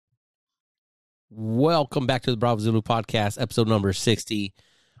Welcome back to the Bravo Zulu podcast, episode number 60.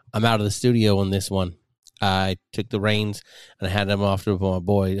 I'm out of the studio on this one. I took the reins and I had them off to my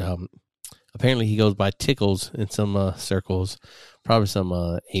boy. Apparently he goes by Tickles in some circles, probably some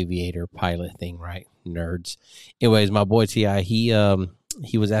aviator pilot thing, right? Nerds. Anyways, my boy T.I., he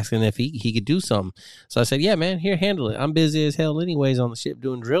was asking if he could do something. So I said, yeah, man, here, handle it. I'm busy as hell anyways on the ship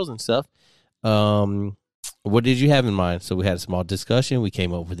doing drills and stuff. What did you have in mind? So we had a small discussion. We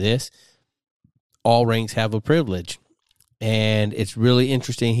came up with this. All ranks have a privilege. And it's really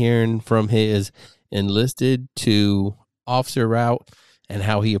interesting hearing from his enlisted to officer route and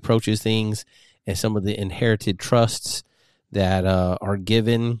how he approaches things and some of the inherited trusts that are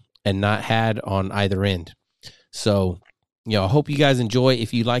given and not had on either end. So, I hope you guys enjoy.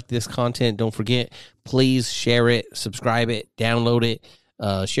 If you like this content, don't forget, please share it, subscribe it, download it.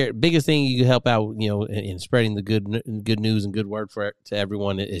 Share it. Biggest thing you can help out, in spreading the good news and good word to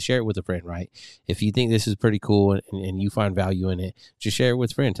everyone is share it with a friend, right? If you think this is pretty cool and you find value in it, just share it with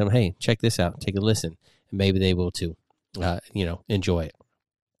a friend. Tell them, hey, check this out, take a listen, and maybe they will too, enjoy it.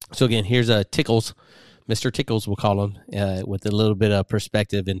 So again, here's Tickles, Mr. Tickles, we'll call him, with a little bit of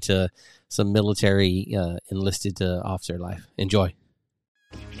perspective into some military enlisted officer life. Enjoy.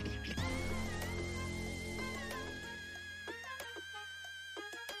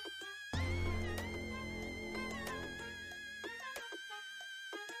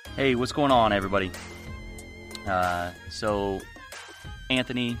 Hey, what's going on, everybody? So,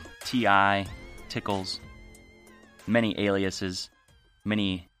 Anthony, T.I., Tickles, many aliases,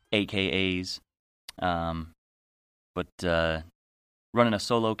 many AKAs, but running a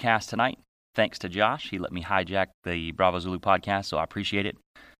solo cast tonight. Thanks to Josh. He let me hijack the Bravo Zulu podcast, so I appreciate it.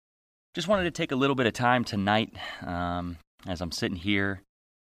 Just wanted to take a little bit of time tonight as I'm sitting here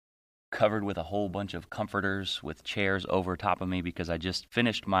covered with a whole bunch of comforters with chairs over top of me because I just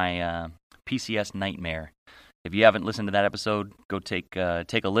finished my PCS Nightmare. If you haven't listened to that episode, go take a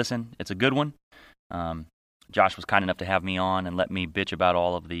listen. It's a good one. Josh was kind enough to have me on and let me bitch about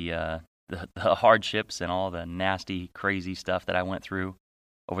all of the hardships and all the nasty, crazy stuff that I went through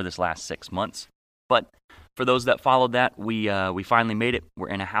over this last 6 months. But for those that followed that, we finally made it. We're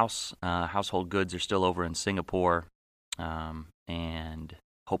in a house. Household goods are still over in Singapore, and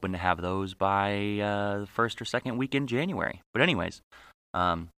hoping to have those by the first or second week in January. But anyways,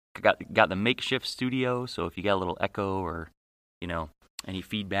 got the makeshift studio, so if you get a little echo or any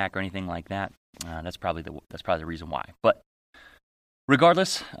feedback or anything like that, that's probably the reason why. But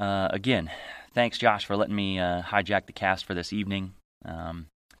regardless, again, thanks Josh for letting me hijack the cast for this evening. Kind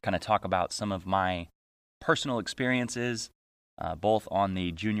of talk about some of my personal experiences, both on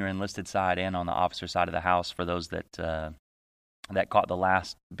the junior enlisted side and on the officer side of the house. For those that caught the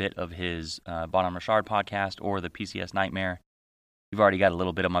last bit of his Bonham Richard podcast or the PCS Nightmare, you've already got a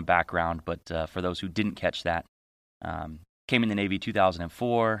little bit of my background, but for those who didn't catch that, came in the Navy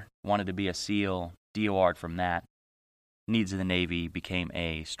 2004, wanted to be a SEAL, DOR'd from that, needs of the Navy, became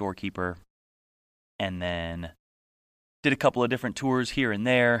a storekeeper, and then did a couple of different tours here and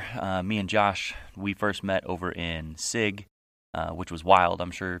there. Me and Josh, we first met over in SIG, which was wild.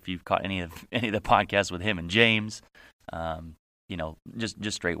 I'm sure if you've caught any of the podcasts with him and James,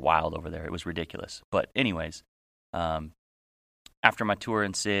 just straight wild over there. It was ridiculous. But anyways, after my tour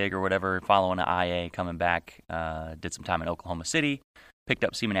in SIG or whatever, following an IA, coming back, did some time in Oklahoma City, picked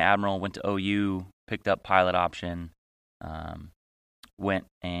up Seaman Admiral, went to OU, picked up pilot option, went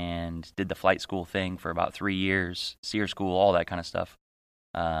and did the flight school thing for about 3 years, SEER school, all that kind of stuff.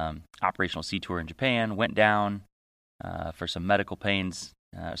 Operational sea tour in Japan, went down for some medical pains,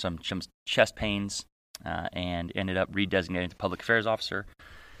 some chest pains, and ended up redesignated to public affairs officer.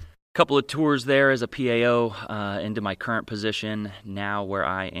 Couple of tours there as a PAO into my current position now, where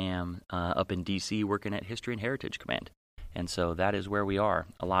I am up in DC working at History and Heritage Command, and so that is where we are.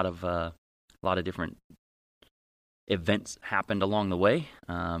 A lot of different events happened along the way.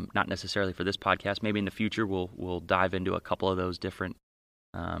 Not necessarily for this podcast. Maybe in the future we'll dive into a couple of those different,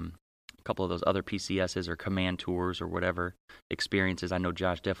 couple of those other PCSs or command tours or whatever experiences. I know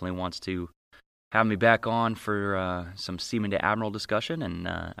Josh definitely wants to have me back on for some Seaman to Admiral discussion, and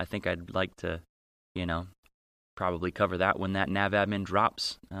I think I'd like to, probably cover that when that NAVADMIN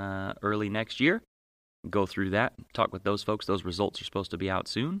drops early next year. Go through that, talk with those folks. Those results are supposed to be out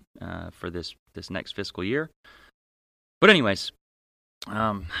soon for this next fiscal year. But anyways,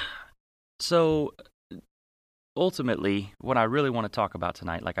 so ultimately, what I really want to talk about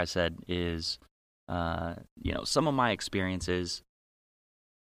tonight, like I said, is some of my experiences,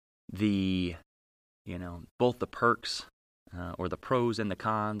 both the perks or the pros and the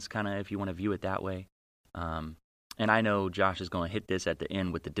cons, kind of, if you want to view it that way. And I know Josh is going to hit this at the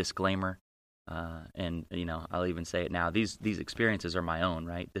end with the disclaimer. And I'll even say it now. These experiences are my own,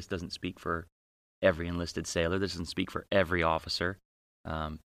 right? This doesn't speak for every enlisted sailor. This doesn't speak for every officer.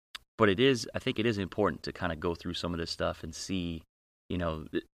 But I think it is important to kind of go through some of this stuff and see,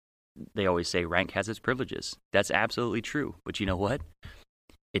 they always say rank has its privileges. That's absolutely true. But you know what?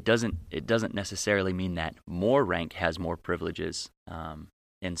 It doesn't necessarily mean that more rank has more privileges.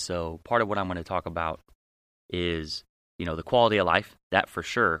 And so part of what I'm going to talk about is, the quality of life, that for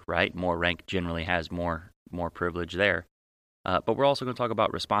sure, right? More rank generally has more privilege there. But we're also going to talk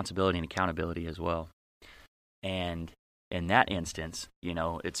about responsibility and accountability as well. And in that instance,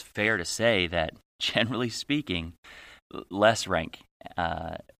 it's fair to say that generally speaking, less rank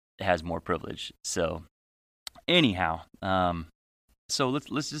has more privilege. So anyhow, so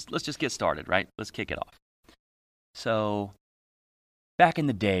let's just get started, right? Let's kick it off. So back in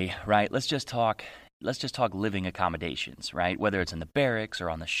the day, right? Let's just talk living accommodations, right? Whether it's in the barracks or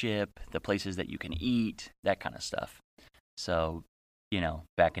on the ship, the places that you can eat, that kind of stuff. So,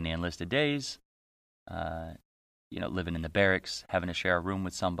 back in the enlisted days, living in the barracks, having to share a room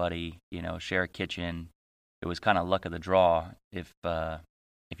with somebody, share a kitchen, it was kind of luck of the draw if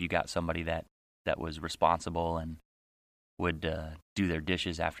you got somebody that was responsible and would do their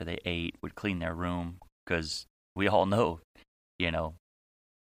dishes after they ate, would clean their room, because we all know,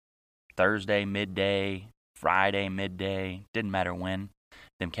 Thursday midday, Friday midday, didn't matter when,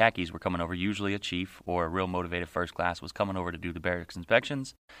 them khakis were coming over. Usually a chief or a real motivated first class was coming over to do the barracks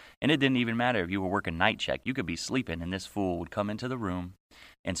inspections, and it didn't even matter if you were working night check. You could be sleeping, and this fool would come into the room,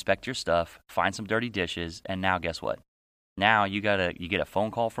 inspect your stuff, find some dirty dishes, and now guess what? Now you get a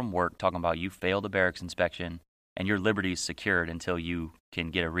phone call from work talking about you failed the barracks inspection, and your liberty's secured until you can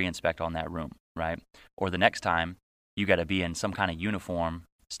get a re-inspect on that room, right? Or the next time, you got to be in some kind of uniform,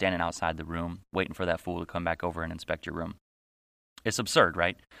 standing outside the room, waiting for that fool to come back over and inspect your room. It's absurd,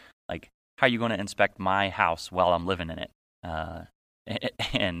 right? Like, how are you going to inspect my house while I'm living in it?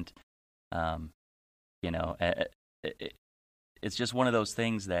 It's just one of those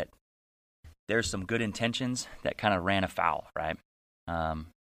things that there's some good intentions that kind of ran afoul, right?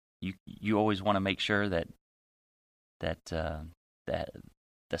 You always want to make sure that the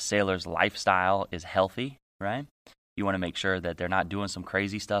sailor's lifestyle is healthy, right? You want to make sure that they're not doing some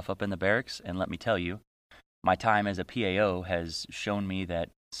crazy stuff up in the barracks. And let me tell you, my time as a PAO has shown me that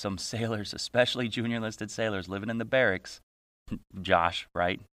some sailors, especially junior enlisted sailors living in the barracks, Josh,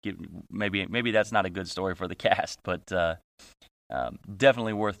 right? Maybe that's not a good story for the cast, but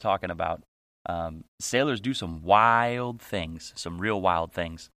definitely worth talking about. Sailors do some wild things, some real wild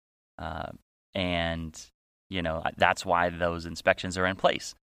things. And that's why those inspections are in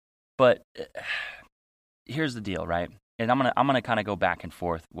place. But here's the deal, right? And I'm gonna kind of go back and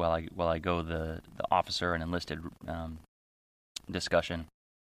forth while I go the officer and enlisted discussion.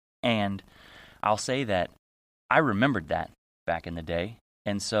 And I'll say that I remembered that back in the day.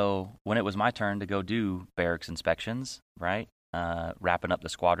 And so when it was my turn to go do barracks inspections, right, wrapping up the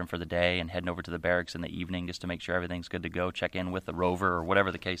squadron for the day and heading over to the barracks in the evening just to make sure everything's good to go, check in with the rover or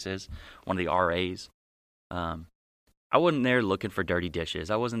whatever the case is, one of the RAs. I wasn't there looking for dirty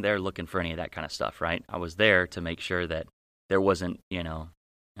dishes. I wasn't there looking for any of that kind of stuff, right? I was there to make sure that there wasn't,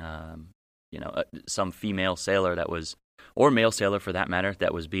 some female sailor that was, or male sailor for that matter,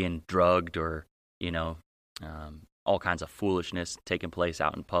 that was being drugged or, all kinds of foolishness taking place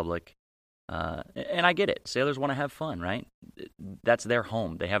out in public. And I get it. Sailors want to have fun, right? That's their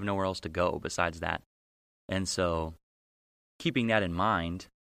home. They have nowhere else to go besides that. And so keeping that in mind,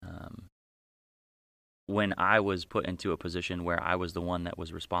 when I was put into a position where I was the one that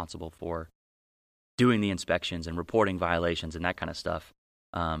was responsible for doing the inspections and reporting violations and that kind of stuff,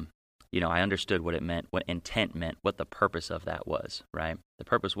 I understood what it meant, what intent meant, what the purpose of that was, right? The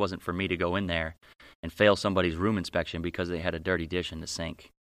purpose wasn't for me to go in there and fail somebody's room inspection because they had a dirty dish in the sink.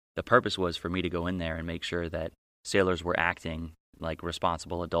 The purpose was for me to go in there and make sure that sailors were acting like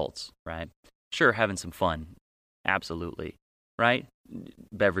responsible adults, right? Sure, having some fun, absolutely, right?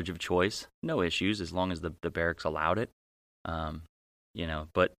 Beverage of choice, no issues as long as the barracks allowed it.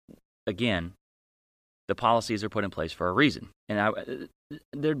 But again, the policies are put in place for a reason. And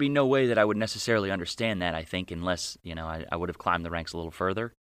there'd be no way that I would necessarily understand that, I think, unless, I would have climbed the ranks a little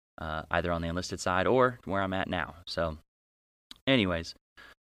further, either on the enlisted side or where I'm at now. So anyways,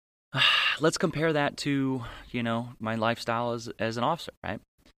 let's compare that to, my lifestyle as an officer, right?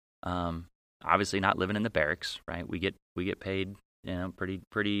 Obviously not living in the barracks, right? We get paid,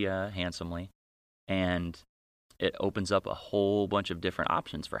 pretty handsomely, and it opens up a whole bunch of different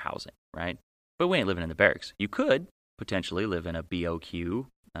options for housing, right? But we ain't living in the barracks. You could potentially live in a BOQ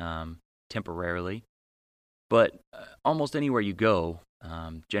temporarily, but almost anywhere you go,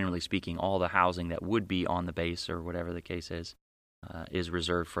 Generally speaking, all the housing that would be on the base or whatever the case is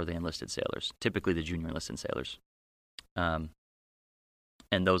reserved for the enlisted sailors, typically the junior enlisted sailors. And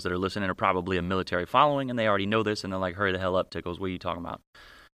those that are listening are probably a military following, and they already know this, and they're like, hurry the hell up, Tickles, what are you talking about?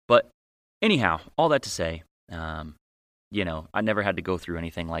 But anyhow, all that to say, I never had to go through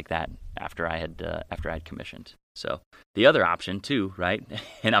anything like that after I had commissioned. So the other option too, right,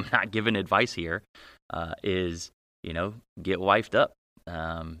 and I'm not giving advice here, is, get wifed up,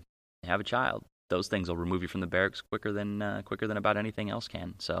 have a child. Those things will remove you from the barracks quicker than about anything else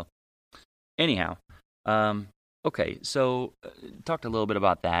can. So anyhow, okay, so talked a little bit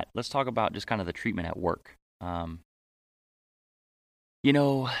about that. Let's talk about just kind of the treatment at work.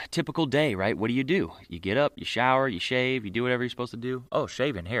 Typical day, right? What do? You get up, you shower, you shave, you do whatever you're supposed to do. Oh,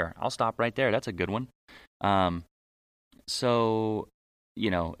 shaving, here, I'll stop right there. That's a good one. So,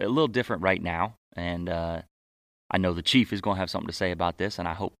 a little different right now, and I know the chief is going to have something to say about this, and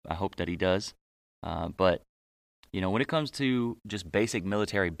I hope that he does. But, when it comes to just basic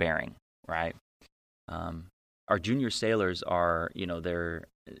military bearing, right? Our junior sailors are, they're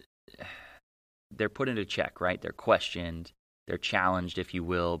put into check, right? They're questioned. They're challenged, if you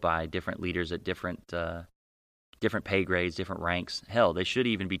will, by different leaders at different pay grades, different ranks. Hell, they should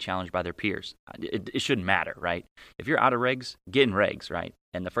even be challenged by their peers. It shouldn't matter, right? If you're out of regs, get in regs, right?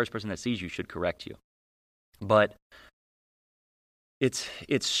 And the first person that sees you should correct you. But it's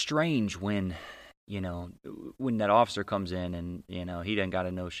strange when, when that officer comes in and, he done got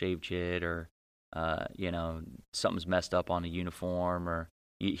a no-shave chit, or, something's messed up on a uniform, or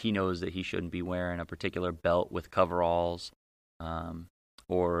he knows that he shouldn't be wearing a particular belt with coveralls,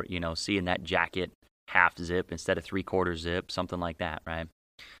 or, seeing that jacket half zip instead of 3/4 zip, something like that, right?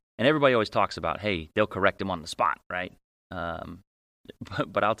 And everybody always talks about, hey, they'll correct him on the spot, right?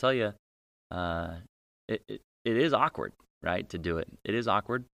 But I'll tell you, it is awkward, right, to do it. It is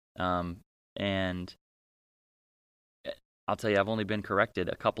awkward. And I'll tell you, I've only been corrected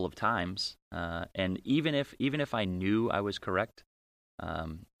a couple of times. And even if I knew I was correct,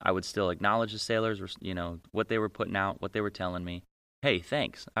 I would still acknowledge the sailors, what they were putting out, what they were telling me. Hey,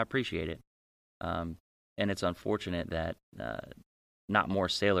 thanks, I appreciate it. And it's unfortunate that not more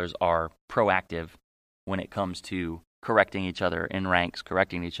sailors are proactive when it comes to correcting each other in ranks,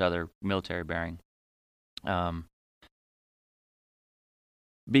 correcting each other military bearing.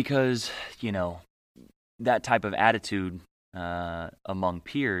 Because, that type of attitude among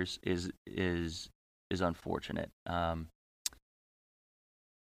peers is unfortunate.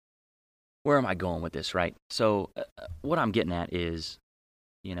 Where am I going with this, right? So what I'm getting at is,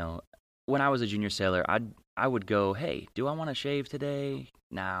 when I was a junior sailor, I would go, hey, do I want to shave today?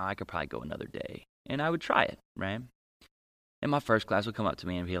 Nah, I could probably go another day. And I would try it, right? And my first class would come up to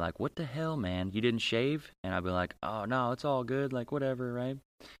me and be like, what the hell, man? You didn't shave? And I'd be like, oh, no, it's all good, like whatever, right?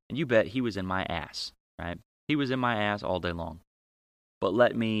 And you bet he was in my ass, right? He was in my ass all day long. But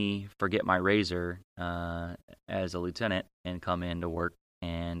let me forget my razor as a lieutenant and come in to work,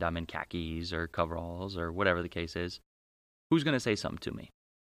 and I'm in khakis or coveralls or whatever the case is. Who's going to say something to me,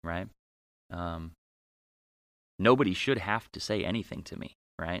 right? Nobody should have to say anything to me,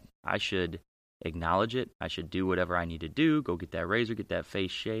 right? I should acknowledge it. I should do whatever I need to do, go get that razor, get that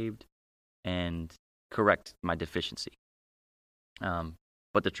face shaved, and correct my deficiency.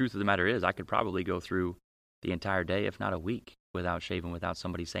 But the truth of the matter is, I could probably go through the entire day, if not a week, without shaving, without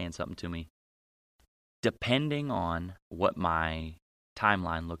somebody saying something to me. Depending on what my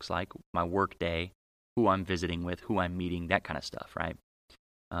timeline looks like, my work day, who I'm visiting with, who I'm meeting, that kind of stuff, right?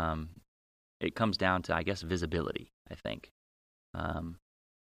 It comes down to, I guess, visibility, I think.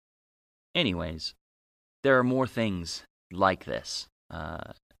 Anyways, there are more things like this,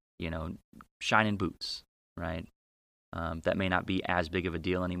 shining boots, right? That may not be as big of a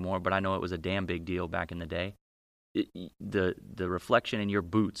deal anymore, but I know it was a damn big deal back in the day. The reflection in your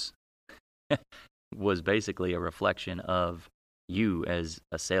boots was basically a reflection of you as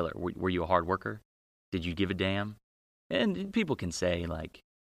a sailor. Were you a hard worker? Did you give a damn? And people can say, like,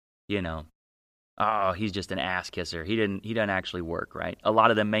 oh, he's just an ass kisser. He doesn't actually work, right? A lot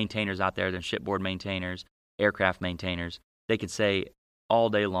of them maintainers out there, they're shipboard maintainers, aircraft maintainers, they could say all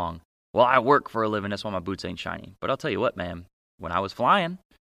day long, well, I work for a living, that's why my boots ain't shiny. But I'll tell you what, man, when I was flying,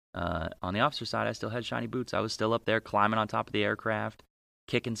 on the officer side, I still had shiny boots. I was still up there climbing on top of the aircraft,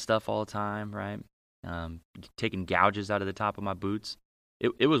 kicking stuff all the time, right? Taking gouges out of the top of my boots.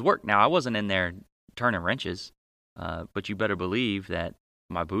 It was work. Now, I wasn't in there turning wrenches, but you better believe that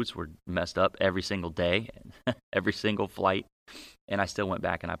my boots were messed up every single day, every single flight, and I still went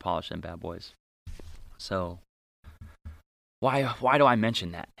back and I polished them bad boys. So, Why do I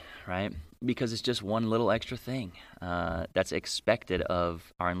mention that, right? Because it's just one little extra thing that's expected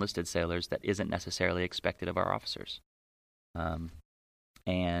of our enlisted sailors that isn't necessarily expected of our officers.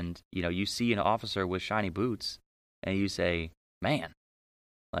 And, you see an officer with shiny boots and you say, man,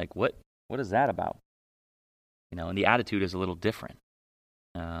 like what is that about? And the attitude is a little different.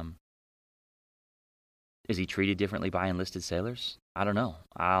 Is he treated differently by enlisted sailors? I don't know.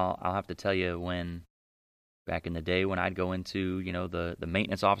 I'll have to tell you when back in the day when I'd go into, the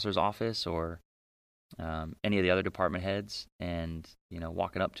maintenance officer's office or any of the other department heads and,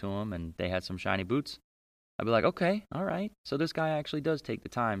 walking up to them and they had some shiny boots, I'd be like, okay, all right. So this guy actually does take the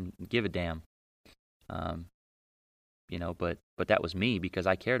time, give a damn. But that was me because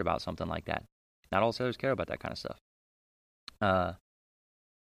I cared about something like that. Not all sailors care about that kind of stuff.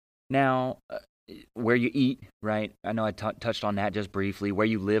 Now, where you eat, right? I know I touched on that just briefly. Where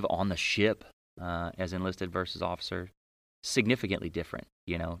you live on the ship as enlisted versus officer, significantly different.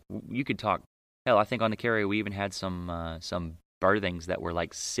 You could talk. Hell, I think on the carrier we even had some berthings that were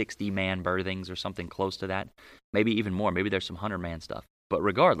like 60-man berthings or something close to that. Maybe even more. Maybe there's some 100-man stuff. But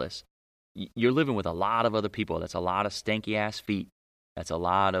regardless, you're living with a lot of other people. That's a lot of stanky-ass feet. That's a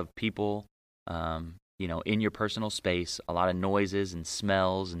lot of people, in your personal space, a lot of noises and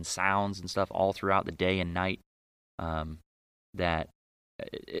smells and sounds and stuff all throughout the day and night that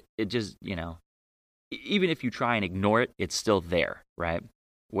it just, even if you try and ignore it, it's still there, right?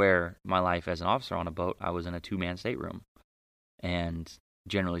 Where my life as an officer on a boat, I was in a 2-man stateroom. And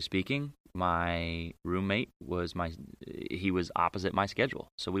generally speaking, my roommate he was opposite my schedule.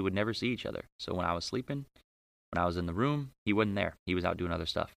 So we would never see each other. So when I was sleeping, when I was in the room, he wasn't there. He was out doing other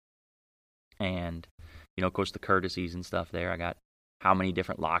stuff. And, of course, the courtesies and stuff there. I got how many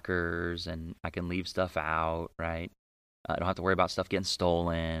different lockers and I can leave stuff out, right? I don't have to worry about stuff getting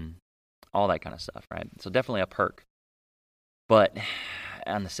stolen, all that kind of stuff, right? So definitely a perk. But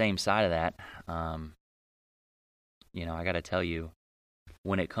on the same side of that, I got to tell you,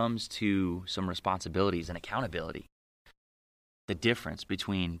 when it comes to some responsibilities and accountability, the difference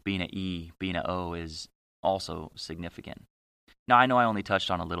between being an E, being an O is also significant. Now, I know I only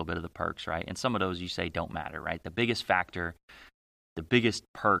touched on a little bit of the perks, right? And some of those you say don't matter, right? The biggest factor, the biggest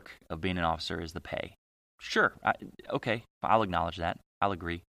perk of being an officer is the pay. Sure, okay, I'll acknowledge that. I'll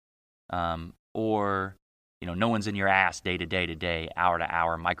agree. Or, no one's in your ass day to day, hour to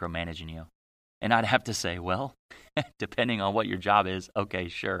hour, micromanaging you. And I'd have to say, well, depending on what your job is, okay,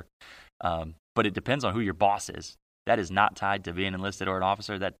 sure. But it depends on who your boss is. That is not tied to being enlisted or an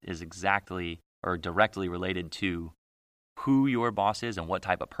officer. That is exactly or directly related to who your boss is and what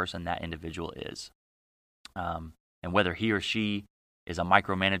type of person that individual is. And whether he or she is a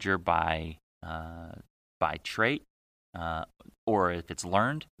micromanager by trait, or if it's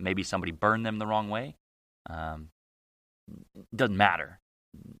learned, maybe somebody burned them the wrong way. Doesn't matter.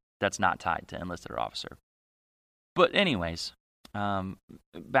 That's not tied to enlisted or officer. But anyways,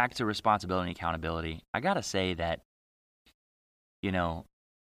 back to responsibility and accountability. I gotta say that,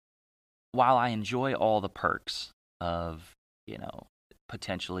 while I enjoy all the perks of,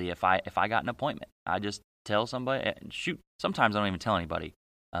 potentially if I got an appointment, I just tell somebody, shoot, sometimes I don't even tell anybody.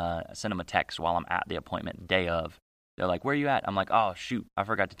 I send them a text while I'm at the appointment, day of. They're like, where are you at? I'm like, oh, shoot, I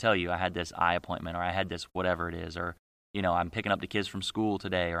forgot to tell you I had this eye appointment, or I had this whatever it is, or, I'm picking up the kids from school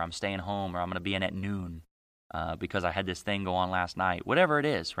today, or I'm staying home, or I'm going to be in at noon because I had this thing go on last night, whatever it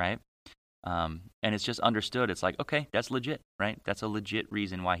is, right? And it's just understood. It's like, okay, that's legit, right? That's a legit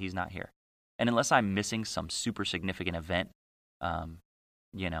reason why he's not here. And unless I'm missing some super significant event, no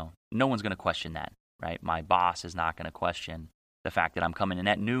one's going to question that, right? My boss is not going to question the fact that I'm coming in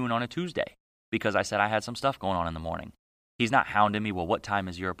at noon on a Tuesday because I said I had some stuff going on in the morning. He's not hounding me, well, what time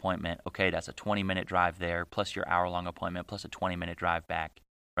is your appointment? Okay, that's a 20-minute drive there, plus your hour-long appointment, plus a 20-minute drive back,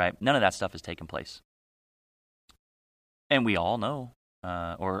 right? None of that stuff has taken place. And we all know,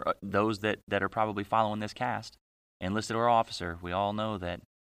 or those that are probably following this cast, enlisted or officer, we all know that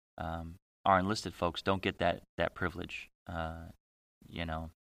our enlisted folks don't get that privilege. They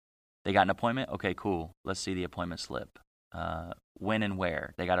got an appointment? Okay, cool. Let's see the appointment slip. When and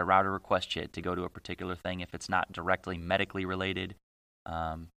where. They got to route a request sheet to go to a particular thing if it's not directly medically related.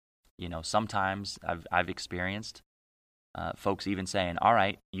 Sometimes I've experienced folks even saying, all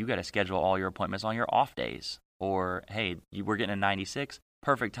right, you got to schedule all your appointments on your off days. Or, hey, we're getting a 96,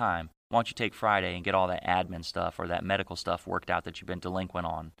 perfect time. Why don't you take Friday and get all that admin stuff or that medical stuff worked out that you've been delinquent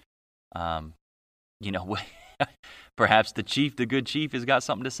on? Perhaps the good chief has got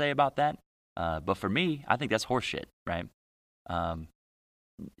something to say about that. But for me, I think that's horseshit, right?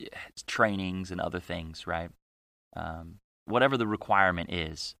 It's trainings and other things, right? Whatever the requirement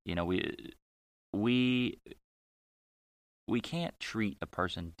is, we we can't treat a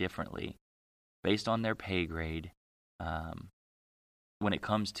person differently based on their pay grade when it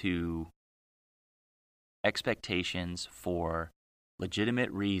comes to expectations for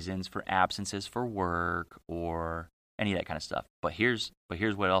legitimate reasons for absences for work or any of that kind of stuff. But here's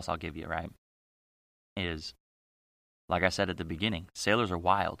what else I'll give you, right? Is, like I said at the beginning, sailors are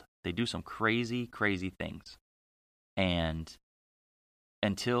wild. They do some crazy, crazy things. And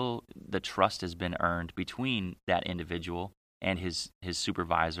until the trust has been earned between that individual and his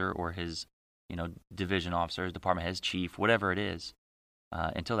supervisor or his, division officer, his department head, chief, whatever it is,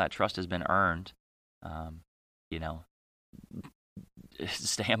 until that trust has been earned,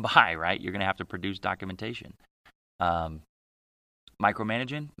 stand by, right? You're going to have to produce documentation.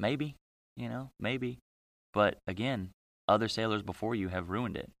 Micromanaging, maybe, maybe. But again, other sailors before you have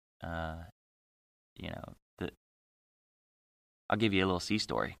ruined it. I'll give you a little sea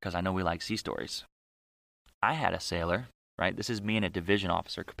story because I know we like sea stories. I had a sailor, right? This is me in a division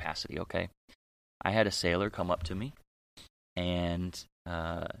officer capacity, okay? I had a sailor come up to me and,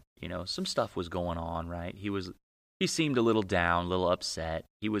 some stuff was going on, right? He seemed a little down, a little upset.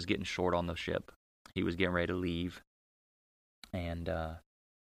 He was getting short on the ship. He was getting ready to leave. And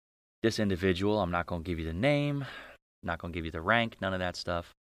this individual, I'm not going to give you the name, not going to give you the rank, none of that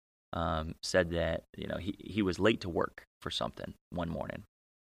stuff, said that, he was late to work for something one morning.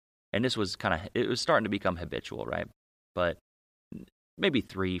 And this was it was starting to become habitual, right? But maybe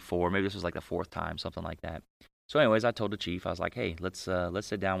 3, 4, maybe this was like the 4th time, something like that. So anyways, I told the chief, I was like, hey, let's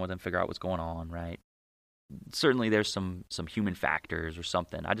sit down with him, figure out what's going on, right? Certainly there's some human factors or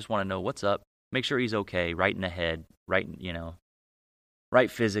something. I just want to know what's up, make sure he's okay, right in the head, right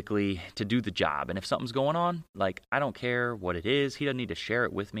physically to do the job. And if something's going on, like, I don't care what it is. He doesn't need to share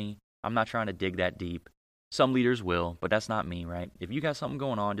it with me. I'm not trying to dig that deep. Some leaders will, but that's not me, right? If you got something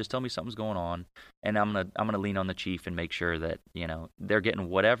going on, just tell me something's going on, and I'm gonna lean on the chief and make sure that, they're getting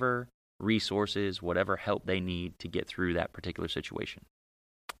whatever resources, whatever help they need to get through that particular situation.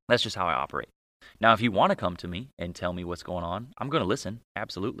 That's just how I operate. Now, if you want to come to me and tell me what's going on, I'm going to listen,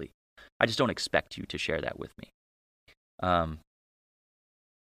 absolutely. I just don't expect you to share that with me.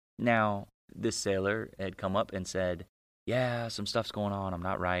 Now, this sailor had come up and said, yeah, some stuff's going on. I'm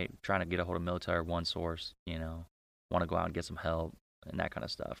not right. I'm trying to get a hold of Military One Source, want to go out and get some help and that kind of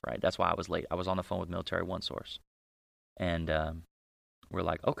stuff, right? That's why I was late. I was on the phone with Military One Source. And we're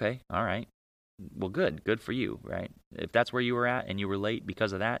like, okay, all right. Well, good for you, right? If that's where you were at and you were late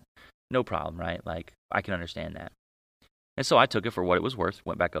because of that, no problem, right? Like, I can understand that. And so I took it for what it was worth,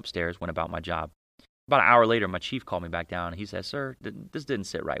 went back upstairs, went about my job. About an hour later, my chief called me back down, and he said, sir, this didn't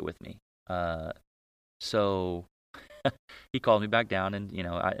sit right with me. So he called me back down, and,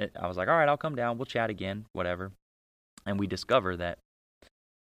 I was like, all right, I'll come down. We'll chat again, whatever. And we discover that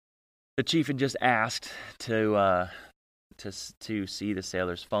the chief had just asked to see the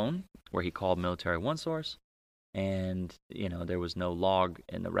sailor's phone, where he called Military One Source, and, there was no log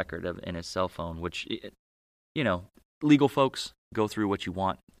in the record in his cell phone, which, legal folks go through what you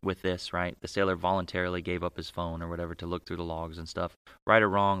want with this, right? The sailor voluntarily gave up his phone or whatever to look through the logs and stuff. Right or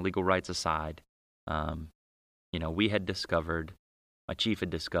wrong, legal rights aside, we had discovered, my chief had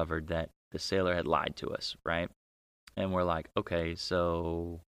discovered that the sailor had lied to us, right? And we're like, okay,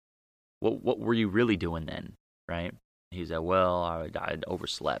 so what were you really doing then, right? He said, well, I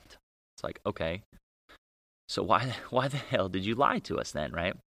overslept. It's like, okay, so why the hell did you lie to us then,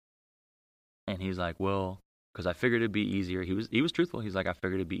 right? And he's like, well, because I figured it'd be easier. He was truthful. He's like, I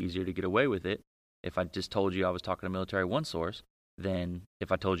figured it'd be easier to get away with it if I just told you I was talking to Military One Source than if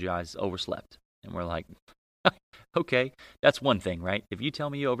I told you I overslept. And we're like, okay, that's one thing, right? If you tell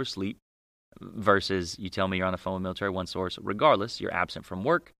me you oversleep versus you tell me you're on the phone with Military One Source, regardless, you're absent from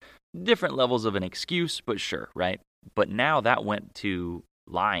work, different levels of an excuse, but sure, right? But now that went to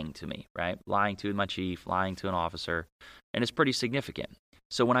lying to me, right? Lying to my chief, lying to an officer, and it's pretty significant.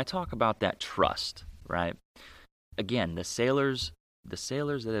 So when I talk about that trust, right? Again, the sailors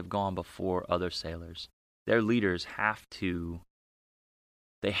that have gone before other sailors, their leaders have to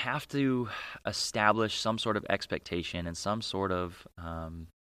establish some sort of expectation and some sort of,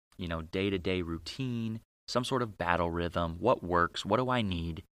 day-to-day routine, some sort of battle rhythm. What works? What do I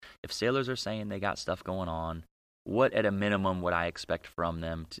need? If sailors are saying they got stuff going on, what at a minimum would I expect from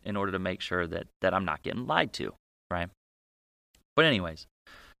them in order to make sure that I'm not getting lied to, right? But anyways,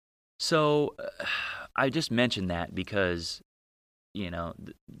 so I just mentioned that because,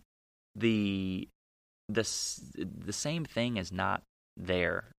 the same thing is not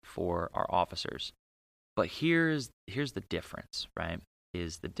there for our officers. But here's the difference, right?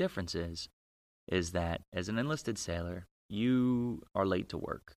 The difference is that as an enlisted sailor, you are late to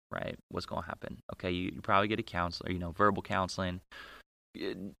work, right? What's going to happen? Okay, you probably get a counselor, verbal counseling.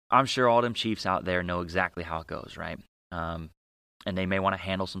 I'm sure all them chiefs out there know exactly how it goes, right? And they may want to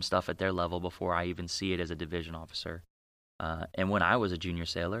handle some stuff at their level before I even see it as a division officer. And when I was a junior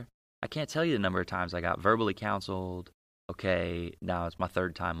sailor, I can't tell you the number of times I got verbally counseled. Okay, now it's my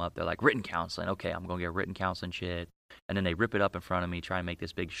third time up. They're like, written counseling. Okay, I'm going to get written counseling shit. And then they rip it up in front of me, try and make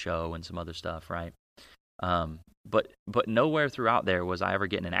this big show and some other stuff, right? But nowhere throughout there was I ever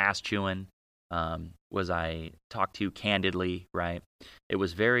getting an ass chewing. Was I talked to candidly, right? It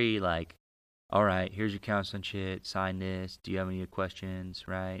was very like, all right, here's your counseling shit, sign this. Do you have any questions,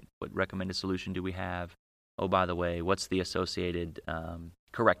 right? What recommended solution do we have? Oh, by the way, what's the associated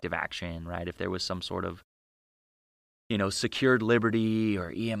corrective action, right? If there was some sort of, secured liberty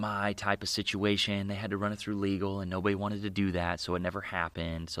or EMI type of situation, they had to run it through legal, and nobody wanted to do that, so it never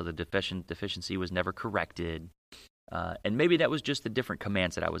happened. So the deficiency was never corrected. And maybe that was just the different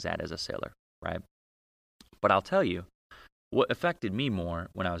commands that I was at as a sailor, right? But I'll tell you, what affected me more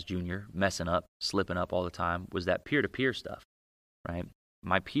when I was junior, messing up, slipping up all the time, was that peer-to-peer stuff, right?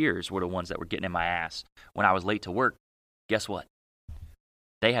 My peers were the ones that were getting in my ass. When I was late to work, guess what?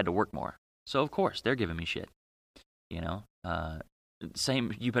 They had to work more. So, of course, they're giving me shit.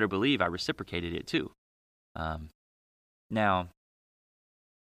 Same, you better believe I reciprocated it too. Now,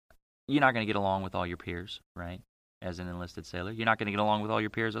 you're not going to get along with all your peers, right? As an enlisted sailor. You're not going to get along with all your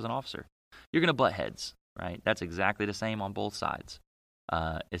peers as an officer. You're going to butt heads, right? That's exactly the same on both sides.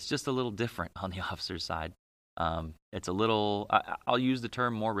 It's just a little different on the officer's side. It's a little, I'll use the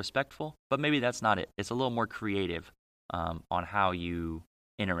term more respectful, but maybe that's not it. It's a little more creative on how you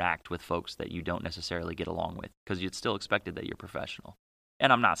interact with folks that you don't necessarily get along with, because it's still expected that you're professional.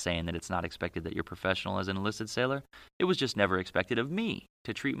 And I'm not saying that it's not expected that you're professional as an enlisted sailor. It was just never expected of me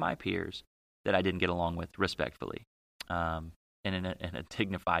to treat my peers that I didn't get along with respectfully, and in a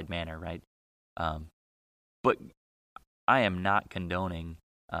dignified manner, right? But I am not condoning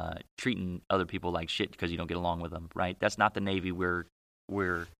treating other people like shit because you don't get along with them, right? That's not the Navy we're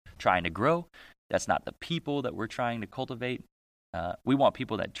trying to grow. That's not the people that we're trying to cultivate. We want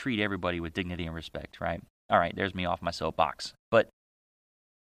people that treat everybody with dignity and respect, right? All right, there's me off my soapbox. But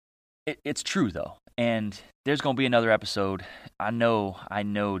it's true, though. And there's going to be another episode. I know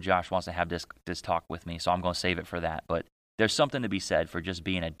Josh wants to have this talk with me, so I'm going to save it for that. But there's something to be said for just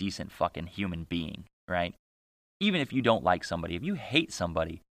being a decent fucking human being, right? Even if you don't like somebody, if you hate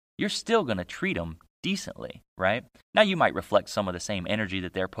somebody, you're still going to treat them decently, right? Now, you might reflect some of the same energy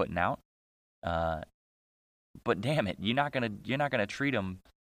that they're putting out. But damn it, you're not gonna treat them,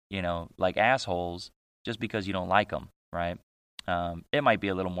 like assholes just because you don't like them, right? It might be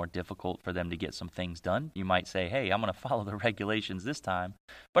a little more difficult for them to get some things done. You might say, hey, I'm gonna follow the regulations this time,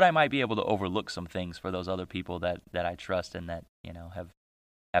 but I might be able to overlook some things for those other people that I trust and that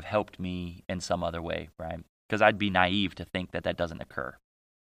have helped me in some other way, right? Because I'd be naive to think that doesn't occur.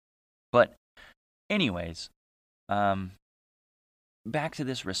 But anyways, back to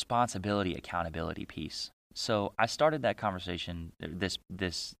this responsibility, accountability piece. So I started that conversation, this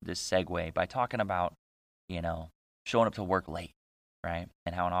segue, by talking about, showing up to work late, right?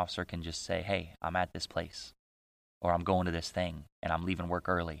 And how an officer can just say, hey, I'm at this place, or I'm going to this thing, and I'm leaving work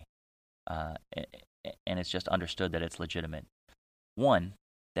early. And it's just understood that it's legitimate. One,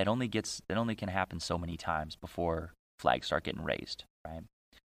 that only can happen so many times before flags start getting raised, right?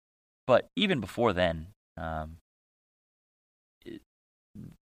 But even before then,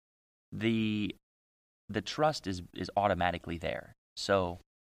 the trust is automatically there. So,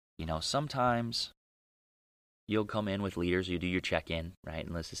 sometimes you'll come in with leaders, you do your check-in, right?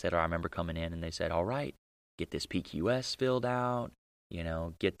 And Melissa said, I remember coming in and they said, all right, get this PQS filled out,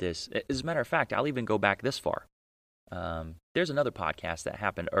 get this. As a matter of fact, I'll even go back this far. There's another podcast that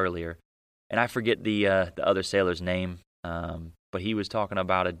happened earlier, and I forget the other sailor's name, but he was talking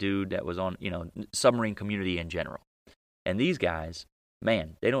about a dude that was on, submarine community in general. And these guys,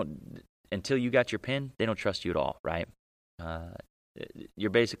 man, they don't, until you got your pin, they don't trust you at all, right? You're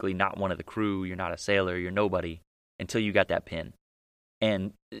basically not one of the crew. You're not a sailor. You're nobody until you got that pin.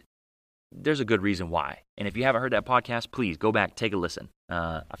 And there's a good reason why. And if you haven't heard that podcast, please go back, take a listen.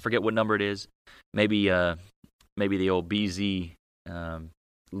 I forget what number it is. Maybe the old BZ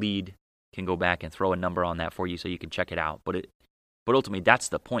lead can go back and throw a number on that for you so you can check it out. But ultimately, that's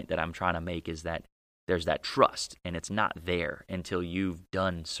the point that I'm trying to make, is that there's that trust, and it's not there until you've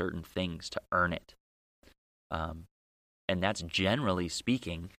done certain things to earn it. And that's, generally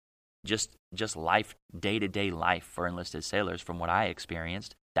speaking, just life, day-to-day life for enlisted sailors. From what I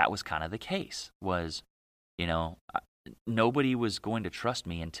experienced, that was kind of the case. Was, nobody was going to trust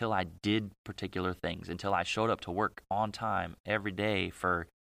me until I did particular things, until I showed up to work on time every day for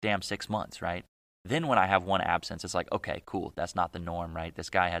damn 6 months, right? Then when I have one absence, it's like, okay, cool, that's not the norm, right? This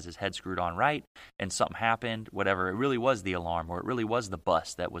guy has his head screwed on right, and something happened, whatever. It really was the alarm, or it really was the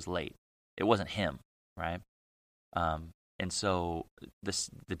bus that was late. It wasn't him, right? And so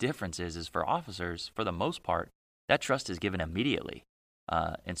the difference is for officers, for the most part, that trust is given immediately.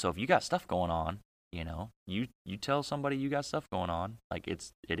 And so if you got stuff going on, you know, you tell somebody you got stuff going on, like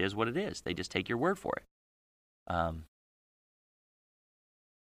it is what it is. They just take your word for it.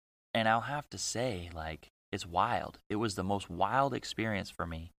 And I'll have to say, like, it's wild. It was the most wild experience for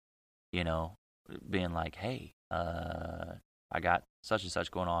me, you know, being like, hey, I got such and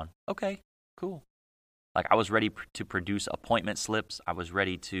such going on. Okay, cool. Like, I was ready to produce appointment slips. I was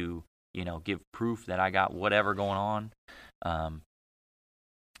ready to, you know, give proof that I got whatever going on.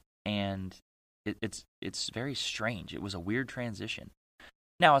 And it's very strange. It was a weird transition.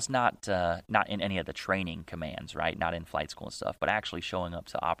 Now, it's not in any of the training commands, right? Not in flight school and stuff, but actually showing up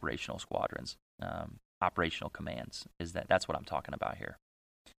to operational squadrons, operational commands. That's what I'm talking about here.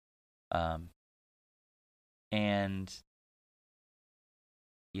 And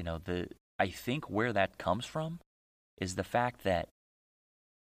you know, I think where that comes from is the fact that,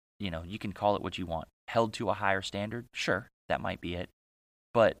 you know, you can call it what you want. Held to a higher standard, sure, that might be it.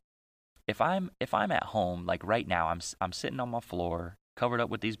 But if I'm at home, like right now, I'm sitting on my floor, covered up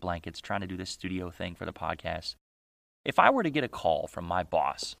with these blankets, trying to do this studio thing for the podcast. If I were to get a call from my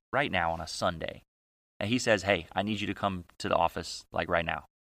boss right now on a Sunday, and he says, "Hey, I need you to come to the office like right now,"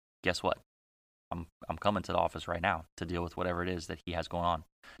 guess what? I'm coming to the office right now to deal with whatever it is that he has going on.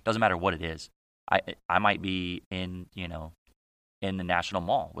 Doesn't matter what it is. I might be in the National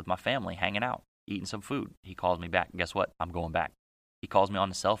Mall with my family, hanging out, eating some food. He calls me back. Guess what? I'm going back. He calls me on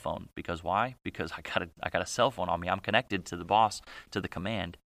the cell phone because why? Because I got a cell phone on me. I'm connected to the boss, to the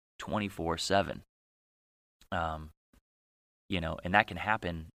command, 24/7. You know, and that can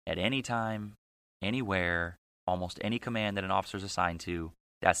happen at any time, anywhere, almost any command that an officer is assigned to.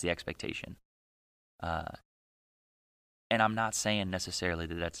 That's the expectation. And I'm not saying necessarily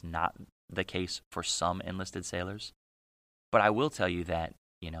that that's not the case for some enlisted sailors, but I will tell you that,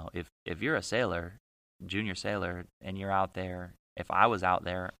 you know, if you're a sailor, junior sailor, and you're out there, if I was out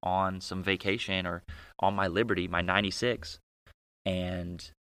there on some vacation or on my Liberty, my 96,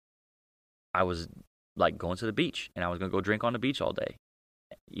 and I was like going to the beach and I was going to go drink on the beach all day,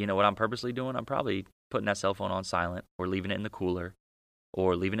 you know what I'm purposely doing? I'm probably putting that cell phone on silent or leaving it in the cooler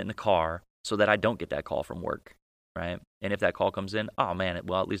or leaving it in the car so that I don't get that call from work, right? And if that call comes in, oh man,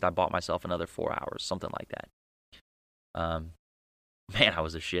 well, at least I bought myself another 4 hours, something like that. Man, I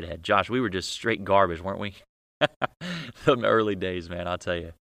was a shithead. Josh, we were just straight garbage, weren't we? The early days, man, I'll tell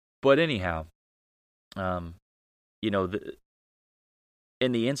you. But anyhow, you know,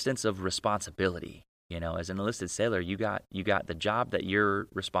 in the instance of responsibility, you know, as an enlisted sailor, you got the job that you're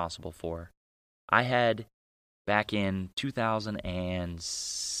responsible for. I had back in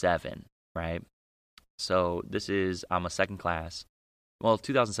 2007, right? So I'm a second class. Well,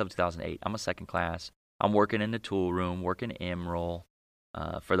 2007, 2008, I'm a second class. I'm working in the tool room, working MROL.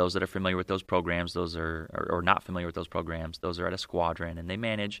 For those that are familiar with those programs, or not familiar with those programs, those are at a squadron, and they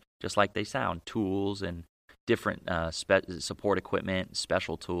manage, just like they sound, tools and different support equipment,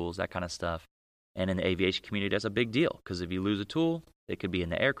 special tools, that kind of stuff. And in the aviation community, that's a big deal, because if you lose a tool, it could be in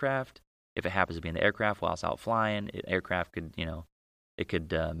the aircraft. If it happens to be in the aircraft while it's out flying, aircraft could, you know, it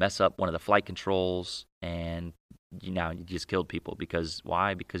could mess up one of the flight controls, and you just killed people. Because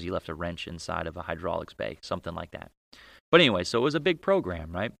why? Because you left a wrench inside of a hydraulics bay, something like that. But anyway, so it was a big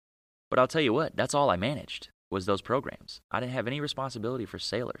program, right? But I'll tell you what, that's all I managed was those programs. I didn't have any responsibility for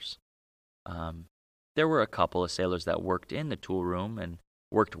sailors. There were a couple of sailors that worked in the tool room and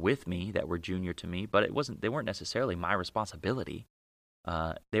worked with me that were junior to me, but they weren't necessarily my responsibility.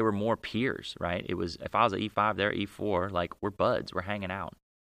 They were more peers, right? It was, if I was an E5, they're E4, like we're buds, we're hanging out.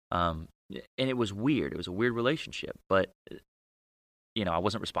 And it was weird. It was a weird relationship, but you know, I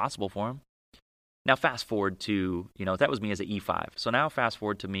wasn't responsible for them. Now fast forward to, you know, that was me as an E5. So now fast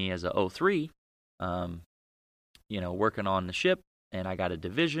forward to me as a 03, you know, working on the ship, and I got a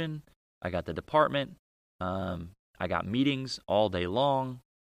division, I got the department, I got meetings all day long,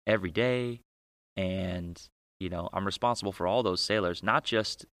 every day, and, you know, I'm responsible for all those sailors, not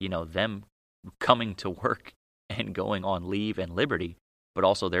just, you know, them coming to work and going on leave and liberty, but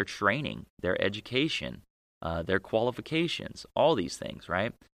also their training, their education, their qualifications, all these things,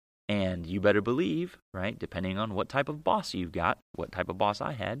 right? And you better believe, right, depending on what type of boss you've got, what type of boss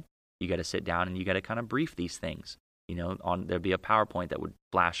I had, you got to sit down and you got to kind of brief these things. You know, there'd be a PowerPoint that would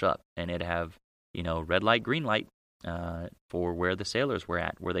flash up, and it'd have, you know, red light, green light, for where the sailors were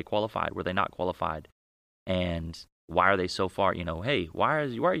at. Were they qualified? Were they not qualified? And why are they so far, hey, why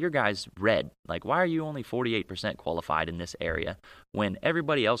are your guys red? Like, why are you only 48% qualified in this area when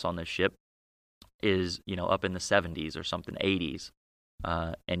everybody else on this ship is, up in the 70s or something, 80s?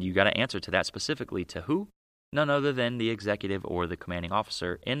 And you got to answer to that specifically to who? None other than the executive or the commanding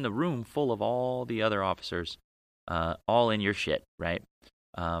officer in the room full of all the other officers, all in your shit, right?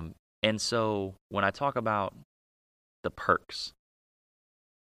 And so when I talk about the perks,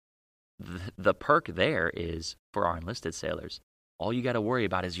 the perk there is for our enlisted sailors, all you got to worry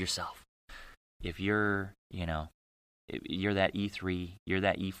about is yourself. If you're, you're that E3, you're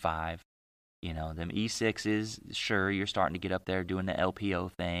that E5, them E6s, sure, you're starting to get up there doing the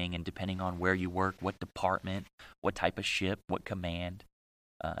LPO thing, and depending on where you work, what department, what type of ship, what command,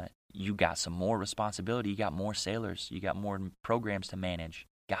 you got some more responsibility, you got more sailors, you got more programs to manage.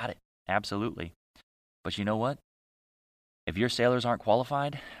 Got it, absolutely. But you know what? If your sailors aren't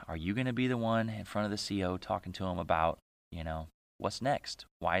qualified, are you going to be the one in front of the CO talking to them about, what's next?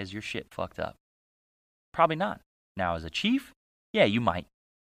 Why is your shit fucked up? Probably not. Now, as a chief, yeah, you might.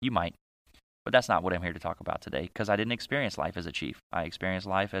 But that's not what I'm here to talk about today, because I didn't experience life as a chief. I experienced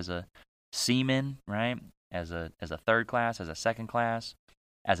life as a seaman, right? As a third class, as a second class,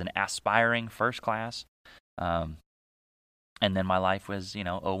 as an aspiring first class. And then my life was,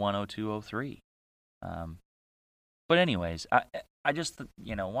 01, 02, 03. But anyways, I just,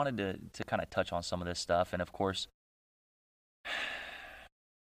 wanted to kind of touch on some of this stuff. And of course,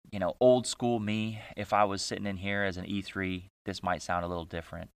 old school me, if I was sitting in here as an E3, this might sound a little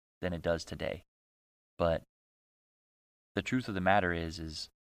different than it does today. But the truth of the matter is,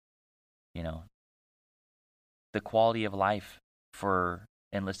 the quality of life for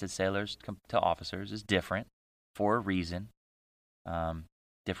enlisted sailors to officers is different for a reason.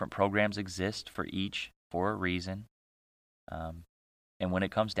 Different programs exist for each for a reason. And when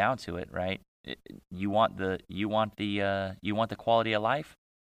it comes down to it, right, you want the quality of life.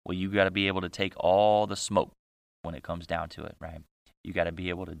 Well, you got to be able to take all the smoke when it comes down to it, right? You got to be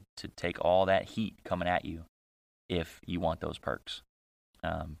able to take all that heat coming at you if you want those perks.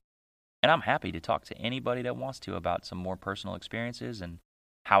 And I'm happy to talk to anybody that wants to about some more personal experiences and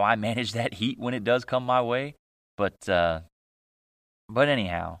how I manage that heat when it does come my way. But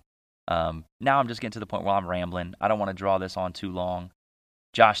anyhow, now I'm just getting to the point where I'm rambling. I don't want to draw this on too long.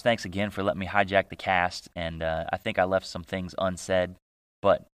 Josh, thanks again for letting me hijack the cast, and I think I left some things unsaid,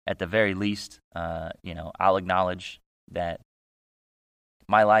 but at the very least, I'll acknowledge that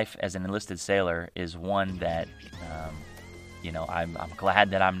my life as an enlisted sailor is one that, I'm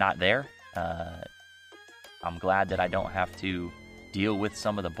glad that I'm not there. I'm glad that I don't have to deal with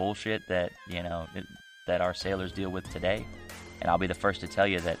some of the bullshit that, that our sailors deal with today. And I'll be the first to tell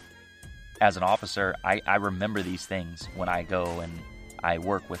you that as an officer, I remember these things when I go and I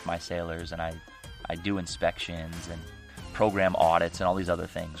work with my sailors and I do inspections and program audits and all these other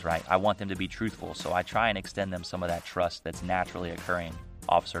things, right? I want them to be truthful, so I try and extend them some of that trust that's naturally occurring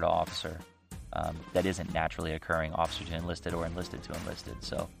officer to officer, that isn't naturally occurring officer to enlisted or enlisted to enlisted.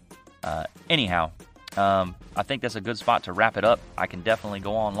 So anyhow, I think that's a good spot to wrap it up. I can definitely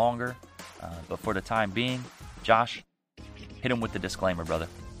go on longer, but for the time being, Josh, hit him with the disclaimer, brother.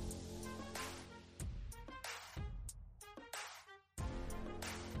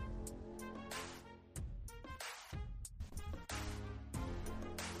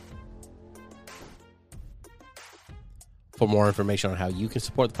 For more information on how you can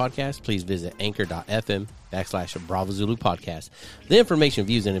support the podcast, please visit anchor.fm/Bravo Zulu Podcast. The information,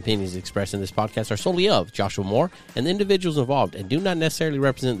 views, and opinions expressed in this podcast are solely of Joshua Moore and the individuals involved and do not necessarily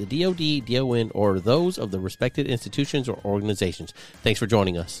represent the DOD, DON, or those of the respected institutions or organizations. Thanks for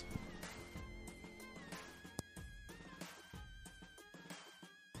joining us.